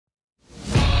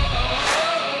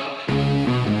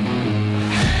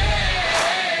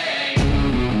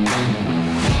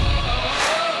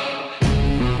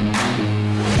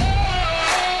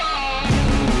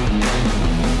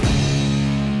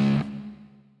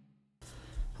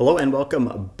Hello and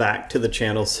welcome back to the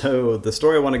channel. So the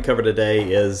story I want to cover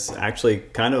today is actually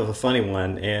kind of a funny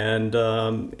one, and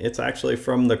it's actually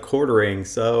from the quartering.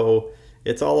 So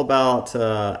it's all about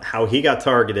how he got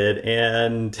targeted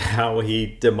and how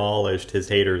he demolished his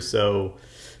haters. So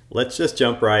let's just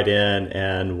jump right in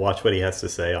and watch what he has to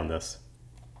say on this.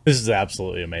 This is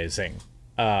absolutely amazing.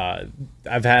 I've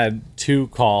had 2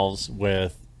 calls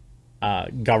with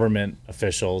government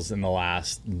officials in the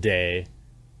last day.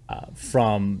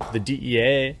 From the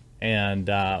DEA and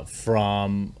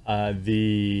from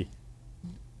the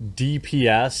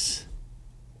DPS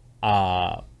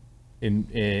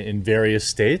in various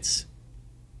states.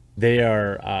 They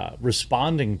are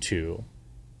responding to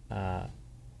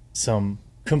some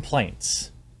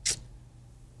complaints.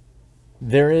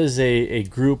 There is a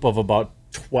group of about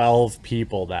 12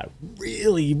 people that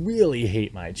really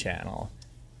hate my channel.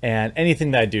 And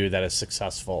anything that I do that is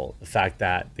successful, the fact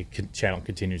that the channel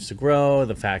continues to grow,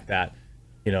 the fact that,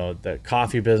 you know, the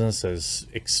coffee business is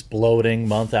exploding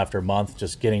month after month,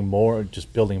 just getting more,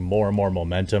 just building more and more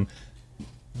momentum.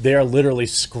 They're literally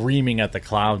screaming at the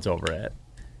clouds over it.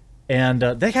 And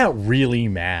they got really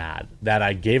mad that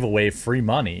I gave away free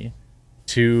money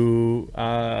to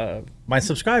my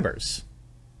subscribers.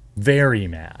 Very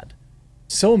mad.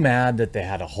 So mad that they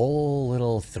had a whole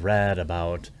little thread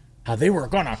about how they were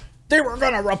gonna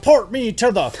report me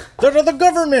to the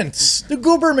government, the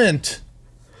government.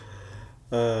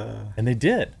 And they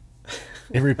did.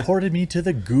 They reported me to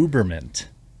the government.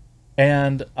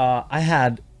 And I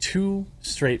had 2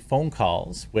 straight phone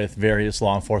calls with various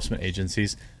law enforcement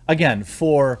agencies, again,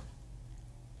 for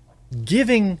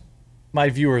giving my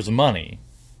viewers money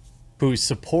who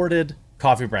supported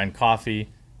Coffee Brand Coffee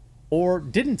or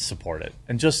didn't support it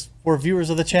and just were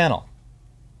viewers of the channel.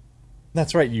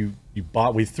 That's right.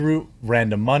 We threw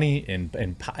random money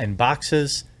in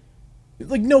boxes.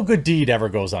 Like, no good deed ever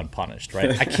goes unpunished,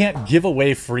 right? I can't give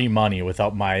away free money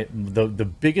without the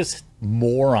biggest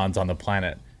morons on the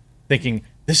planet thinking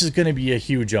this is going to be a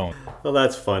huge own. Well,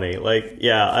 that's funny. Like,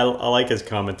 yeah, I like his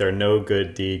comment there. No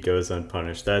good deed goes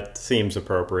unpunished. That seems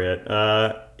appropriate.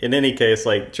 In any case,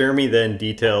 like, Jeremy then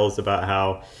details about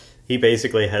how he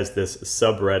basically has this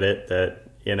subreddit that,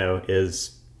 you know,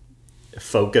 is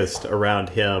focused around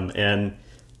him, and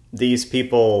these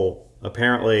people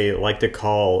apparently like to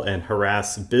call and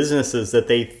harass businesses that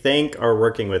they think are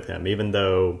working with him, even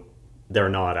though they're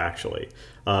not actually.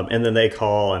 And then they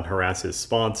call and harass his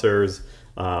sponsors.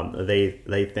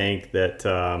 They think that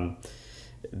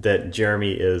that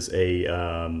Jeremy is a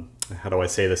how do I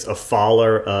say this? A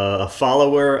follower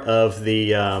of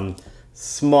the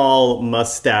small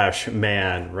mustache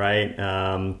man,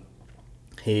 right?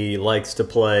 He likes to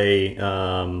play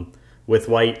with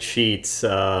white sheets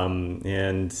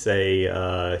and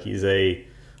say he's a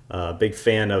big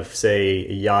fan of, say,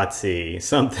 Yahtzee,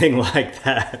 something like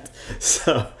that.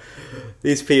 So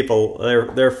these people,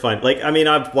 they're fun. Like, I mean,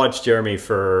 I've watched Jeremy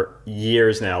for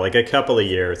years now, like a couple of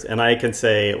years, and I can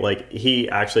say, like, he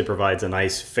actually provides a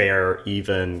nice, fair,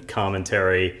 even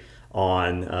commentary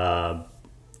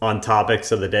on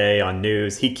topics of the day, on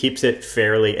news. He keeps it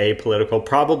fairly apolitical,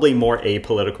 probably more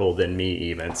apolitical than me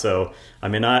even. So, I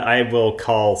mean, I will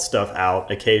call stuff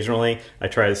out occasionally. I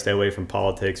try to stay away from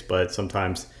politics, but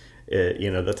sometimes,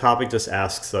 you know, the topic just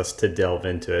asks us to delve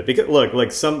into it. Because look,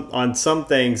 like on some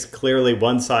things, clearly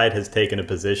one side has taken a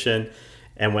position,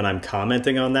 and when I'm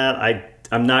commenting on that,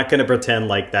 I'm not going to pretend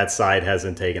like that side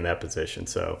hasn't taken that position.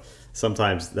 So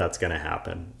sometimes that's going to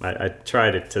happen. I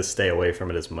try to stay away from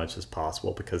it as much as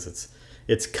possible because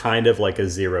it's kind of like a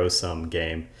zero-sum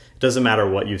game. It doesn't matter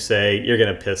what you say, you're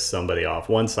going to piss somebody off,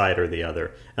 one side or the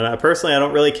other. And personally, I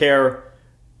don't really care.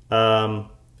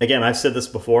 Again, I've said this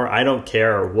before. I don't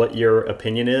care what your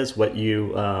opinion is, what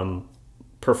you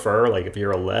prefer, like if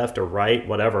you're a left or right,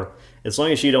 whatever. As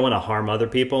long as you don't want to harm other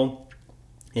people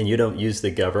and you don't use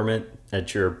the government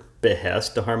at your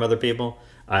behest to harm other people,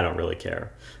 I don't really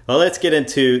care. Well, let's get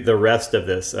into the rest of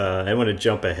this. I want to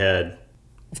jump ahead.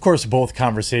 Of course, both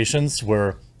conversations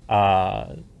were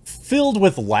filled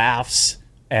with laughs,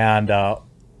 and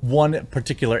one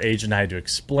particular agent I had to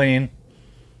explain.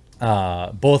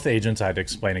 Both agents I had to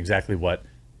explain exactly what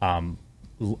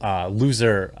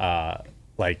loser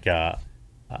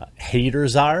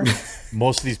haters are.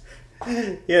 Most of these.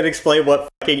 You had to explain what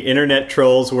fucking internet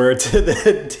trolls were to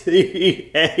the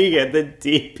DEA and the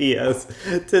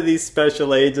DPS, to these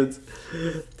special agents.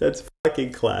 That's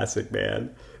fucking classic,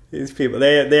 man. These people,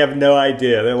 they have no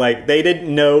idea. They're like, they didn't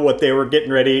know what they were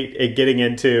getting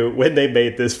into when they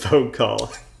made this phone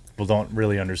call. People don't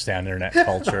really understand internet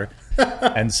culture.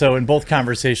 And so in both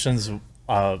conversations,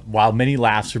 while many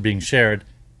laughs are being shared,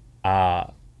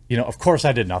 of course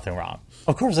I did nothing wrong.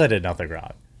 Of course I did nothing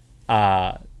wrong.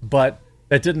 But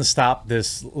that didn't stop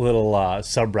this little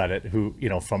subreddit who,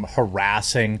 from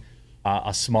harassing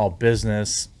a small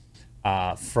business,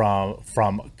 from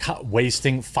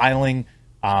filing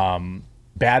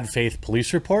bad faith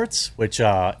police reports, which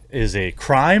is a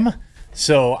crime.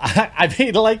 So I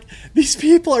mean, like, these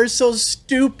people are so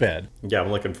stupid. Yeah, I'm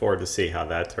looking forward to see how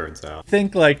that turns out.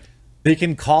 Think like they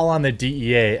can call on the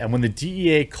DEA, and when the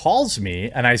DEA calls me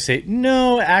and I say,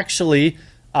 no, actually,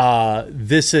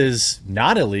 this is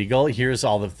not illegal, here's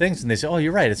all the things, and they say, oh,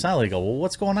 you're right, it's not illegal. Well,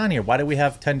 what's going on here? Why do we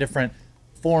have 10 different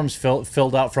forms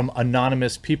filled out from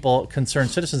anonymous people, concerned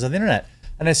citizens on the internet?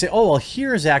 And I say, oh, well,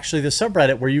 here's actually the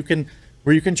subreddit where you can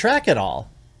track it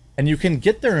all, and you can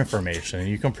get their information, and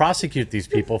you can prosecute these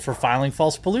people for filing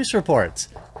false police reports.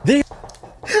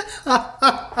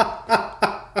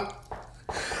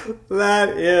 That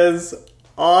is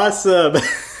awesome.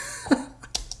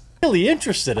 Really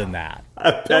interested in that.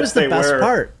 That was the best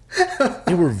part.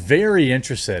 They were very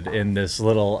interested in this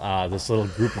little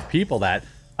group of people that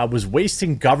was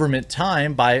wasting government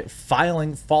time by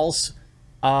filing false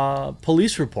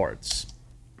police reports.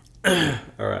 All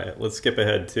right, let's skip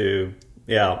ahead to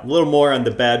a little more on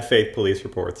the bad faith police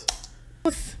reports.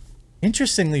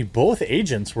 Interestingly, both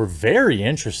agents were very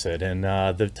interested in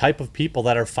the type of people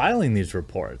that are filing these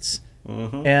reports.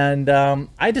 Mm-hmm. And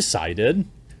I decided,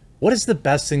 what is the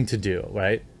best thing to do,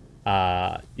 right?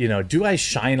 Do I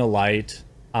shine a light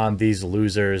on these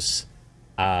losers?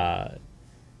 I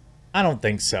don't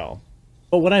think so.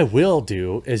 But what I will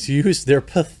do is use their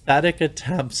pathetic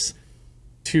attempts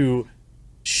to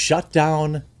shut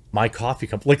down my coffee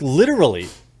company. Like, literally.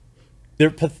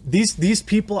 These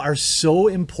people are so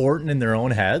important in their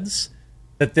own heads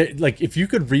that they, like, if you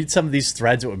could read some of these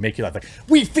threads, it would make you laugh. Like,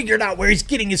 we figured out where he's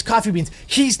getting his coffee beans.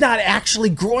 He's not actually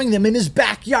growing them in his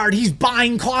backyard. He's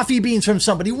buying coffee beans from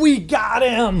somebody. We got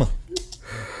him.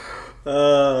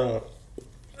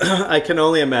 I can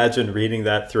only imagine reading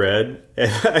that thread.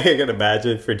 I can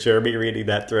imagine for Jeremy reading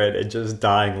that thread and just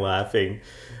dying laughing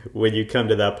when you come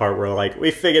to that part where, like, we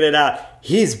figured it out.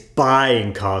 He's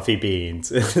buying coffee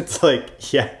beans. It's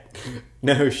like, yeah,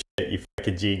 no shit, you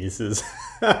fucking geniuses.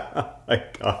 Oh my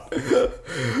God.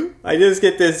 I just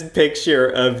get this picture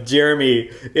of Jeremy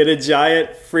in a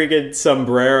giant friggin'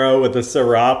 sombrero with a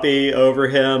serape over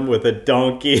him with a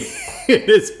donkey in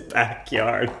his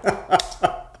backyard.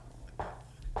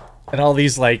 And all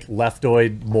these, like,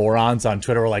 leftoid morons on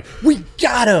Twitter were like, we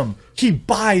got him! He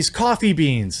buys coffee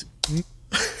beans!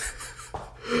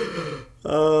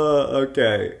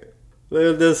 Okay.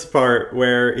 This part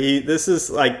where this is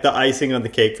like the icing on the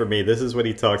cake for me. This is what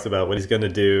he talks about, what he's going to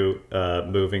do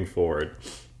moving forward.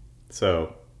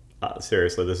 So,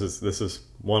 seriously, this is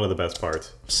one of the best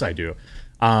parts. Yes, I do.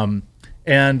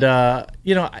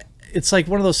 It's like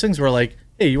one of those things where, like,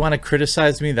 hey, you want to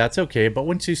criticize me? That's okay. But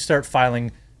once you start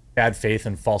filing bad faith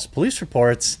and false police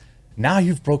reports, now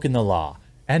you've broken the law.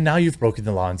 And now you've broken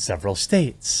the law in several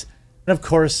states. And of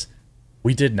course,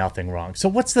 we did nothing wrong. So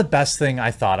what's the best thing I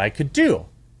thought I could do?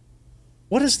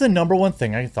 What is the number one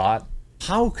thing I thought?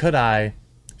 How could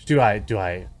do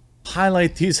I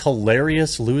highlight these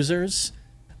hilarious losers?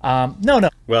 No.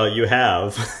 Well, you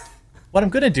have. What I'm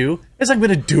going to do is I'm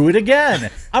going to do it again.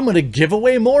 I'm going to give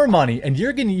away more money. And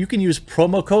you can use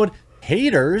promo code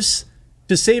HATERS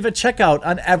to save at checkout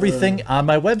on everything on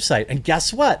my website. And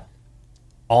guess what?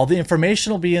 All the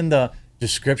information will be in the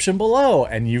description below,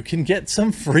 and you can get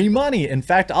some free money. In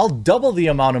fact, I'll double the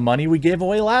amount of money we gave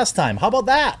away last time. How about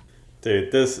that?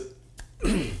 Dude, this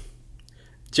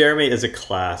Jeremy is a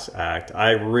class act.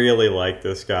 I really like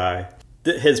this guy.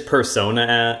 His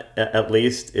persona, at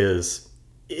least, is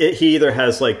he either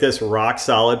has like this rock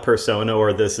solid persona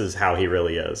or this is how he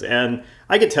really is. And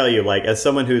I could tell you, like, as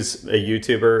someone who's a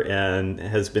YouTuber and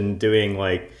has been doing,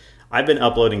 like, I've been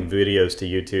uploading videos to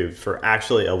YouTube for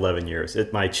actually 11 years.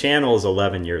 My channel is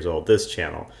 11 years old, this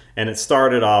channel. And it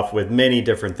started off with many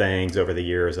different things over the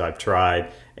years I've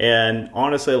tried. And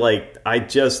honestly, like, I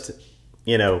just,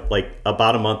 like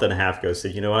about a month and a half ago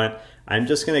said, you know what? I'm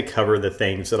just going to cover the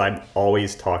things that I'm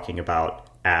always talking about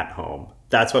at home.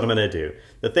 That's what I'm going to do.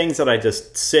 The things that I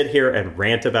just sit here and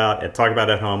rant about and talk about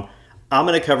at home, I'm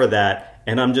going to cover that.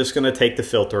 And I'm just going to take the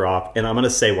filter off and I'm going to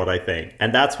say what I think.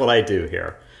 And that's what I do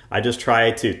here. I just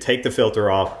try to take the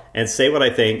filter off and say what I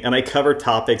think, and I cover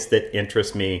topics that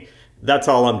interest me. That's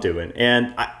all I'm doing.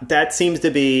 And that seems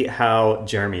to be how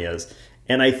Jeremy is.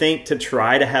 And I think to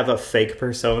try to have a fake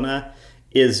persona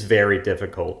is very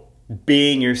difficult.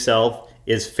 Being yourself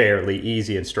is fairly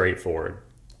easy and straightforward.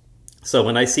 So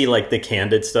when I see like the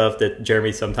candid stuff that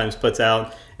Jeremy sometimes puts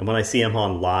out, and when I see him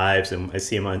on lives and I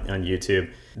see him on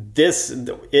YouTube,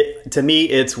 to me,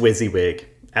 it's WYSIWYG.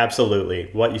 Absolutely.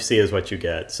 What you see is what you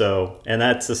get. So, and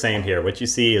that's the same here. What you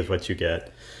see is what you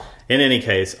get. In any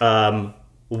case,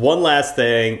 one last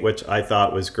thing, which I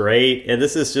thought was great, and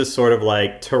this is just sort of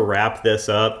like to wrap this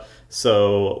up.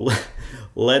 So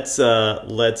let's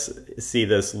see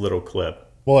this little clip.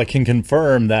 Well, I can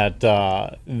confirm that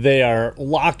they are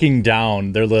locking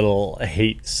down their little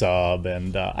hate sub,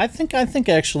 and I think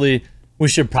actually we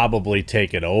should probably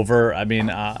take it over. I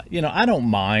mean, you know, I don't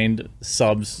mind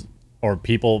subs or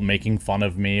people making fun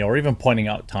of me or even pointing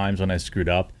out times when I screwed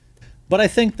up, but I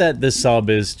think that this sub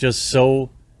is just so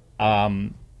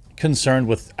concerned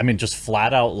with, I mean, just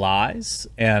flat out lies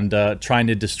and trying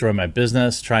to destroy my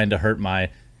business, trying to hurt my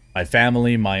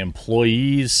family, my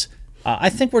employees. I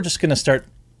think we're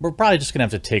probably just gonna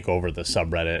have to take over the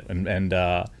subreddit, and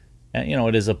you know,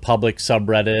 it is a public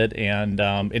subreddit, and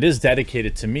it is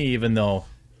dedicated to me, even though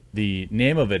the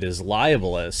name of it is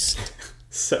libelous.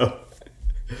 So,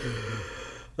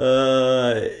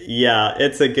 yeah,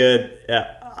 it's a good.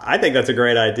 I think that's a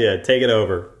great idea. Take it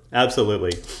over.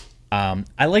 Absolutely.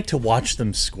 I like to watch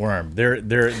them squirm.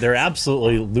 They're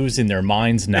absolutely losing their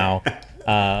minds now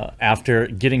after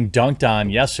getting dunked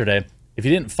on yesterday. If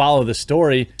you didn't follow the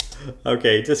story.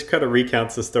 Okay, just kind of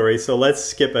recounts the story. So let's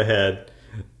skip ahead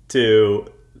to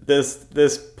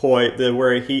this point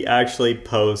where he actually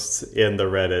posts in the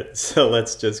Reddit. So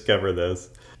let's just cover this.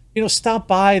 You know, stop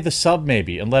by the sub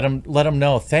maybe and let them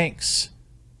know. Thanks.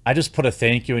 I just put a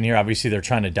thank you in here. Obviously, they're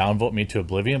trying to downvote me to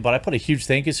oblivion, but I put a huge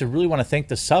thank you. So I really want to thank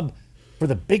the sub for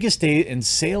the biggest day in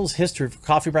sales history for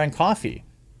Coffee Brand Coffee.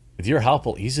 With your help,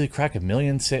 we'll easily crack 1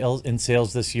 million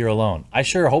sales this year alone. I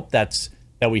sure hope that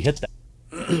we hit that.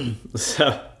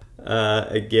 So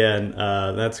again,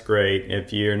 that's great.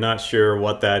 If you're not sure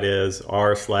what that is,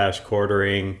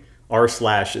 r/quartering,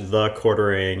 r/the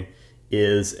quartering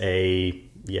is in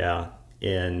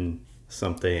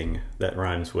something that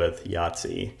rhymes with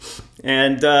Yahtzee.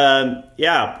 And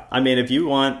yeah, I mean, if you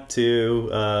want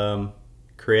to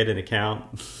create an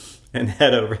account and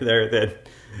head over there, then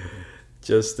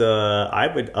just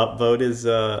I would upvote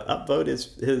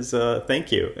his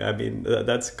thank you. I mean,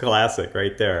 that's classic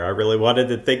right there. I really wanted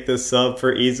to thank this sub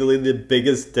for easily the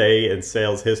biggest day in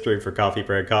sales history for Coffee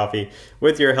Brand Coffee.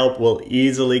 With your help, we'll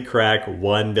easily crack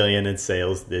 1 million in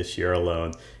sales this year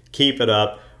alone. Keep it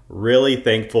up. Really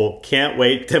thankful. Can't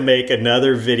wait to make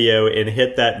another video and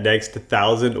hit that next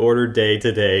 1,000 order day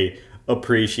today.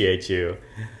 Appreciate you.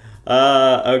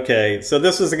 Okay, so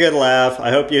this was a good laugh. I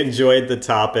hope you enjoyed the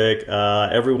topic.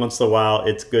 Every once in a while,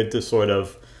 it's good to sort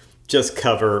of just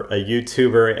cover a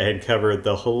YouTuber and cover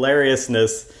the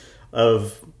hilariousness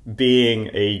of being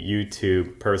a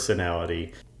YouTube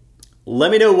personality.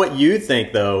 Let me know what you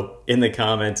think, though, in the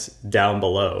comments down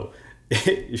below.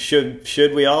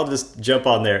 Should we all just jump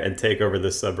on there and take over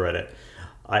this subreddit?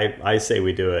 I say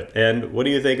we do it. And what do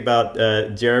you think about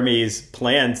Jeremy's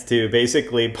plans to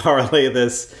basically parlay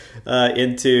this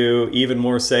into even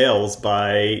more sales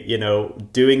by, you know,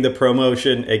 doing the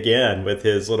promotion again with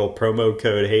his little promo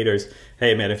code haters?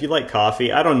 Hey man, if you like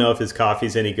coffee, I don't know if his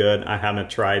coffee's any good. I haven't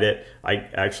tried it. I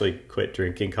actually quit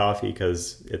drinking coffee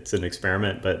because it's an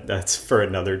experiment, but that's for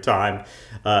another time.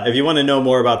 If you want to know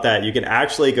more about that, you can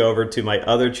actually go over to my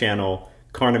other channel,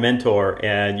 Carnamentor,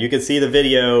 and you can see the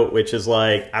video, which is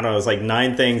like, I don't know, it's like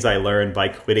 9 things I learned by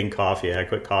quitting coffee. I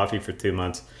quit coffee for 2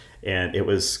 months, and it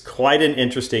was quite an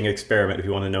interesting experiment if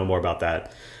you want to know more about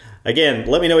that. Again,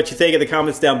 let me know what you think in the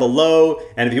comments down below,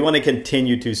 and if you want to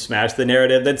continue to smash the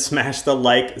narrative, then smash the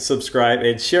like, subscribe,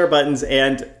 and share buttons,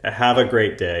 and have a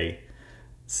great day.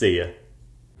 See ya.